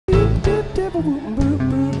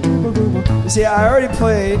You see, I already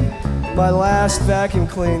played my last vacuum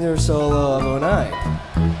cleaner solo of 09.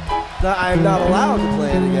 Now, I'm not allowed to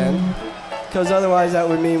play it again, because otherwise that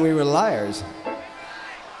would mean we were liars.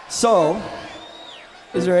 So,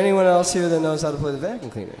 is there anyone else here that knows how to play the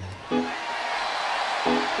vacuum cleaner?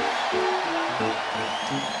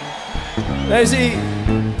 Now you see,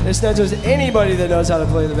 it's not just anybody that knows how to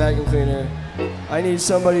play the vacuum cleaner. I need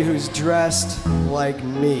somebody who's dressed like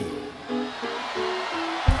me.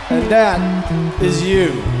 And that is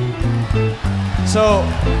you. So,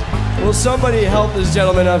 will somebody help this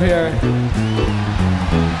gentleman up here?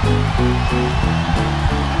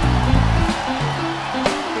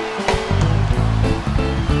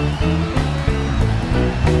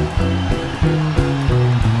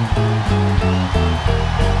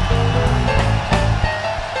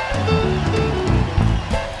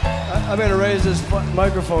 I'm going to raise this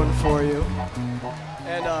microphone for you,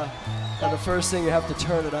 and the first thing you have to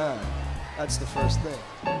turn it on. That's the first thing.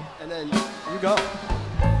 And then you go.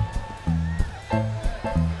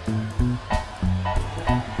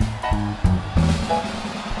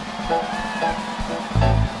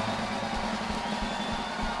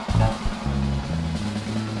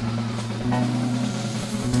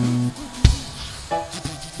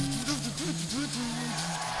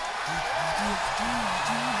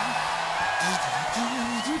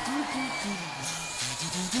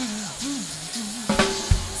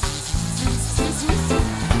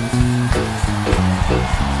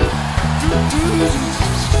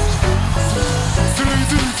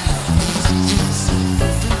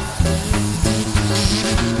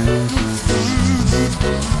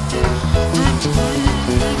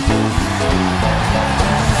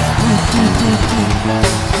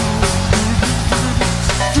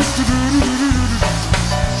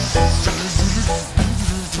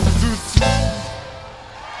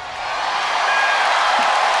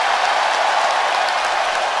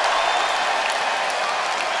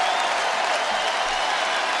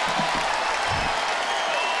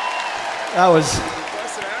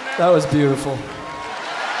 That was beautiful.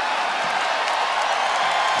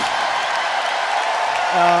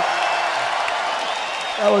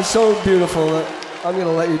 That was so beautiful that I'm going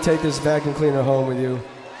to let you take this vacuum cleaner home with you.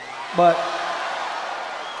 But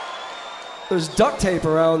there's duct tape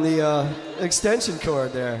around the extension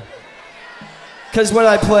cord there. Because when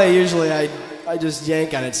I play, usually I just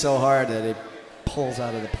yank on it so hard that it pulls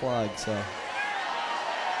out of the plug, so.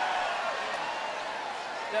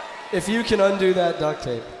 If you can undo that duct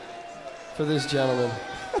tape for this gentleman.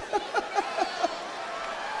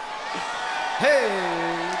 Hey!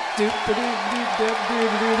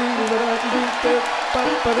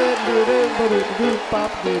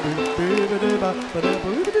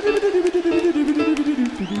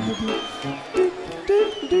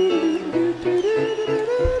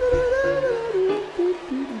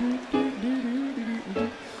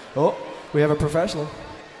 Oh, we have a professional.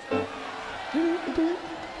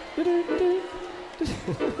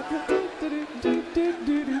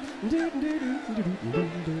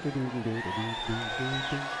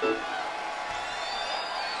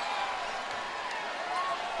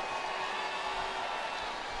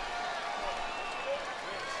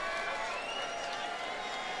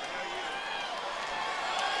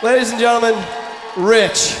 Ladies and gentlemen,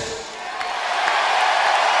 Rich.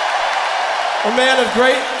 A man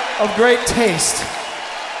of great taste.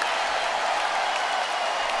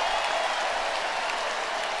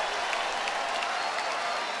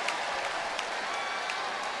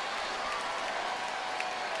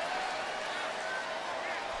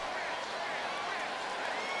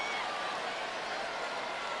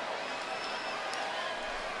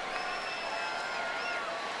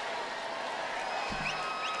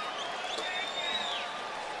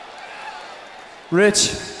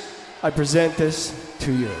 Rich, I present this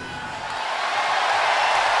to you.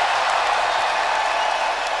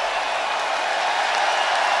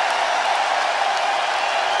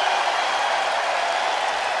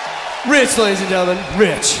 Rich, ladies and gentlemen,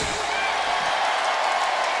 Rich.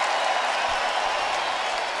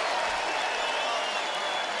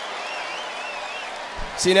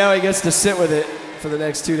 See, now he gets to sit with it for the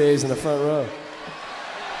next 2 days in the front row.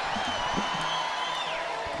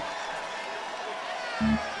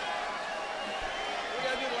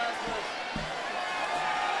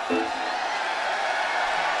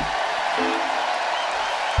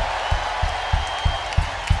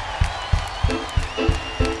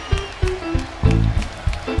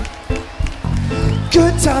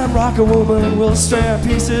 Good time, rock a woman, we'll stray our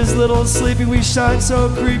pieces. Little sleepy, we shine so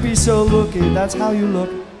creepy, so looky, that's how you look.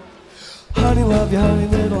 honey, love you, honey,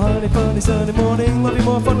 little honey, funny Sunday morning. Love you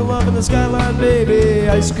more fun than love in the skyline, baby.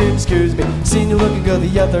 Ice cream, excuse me. Seen you looking good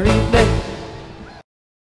the other evening.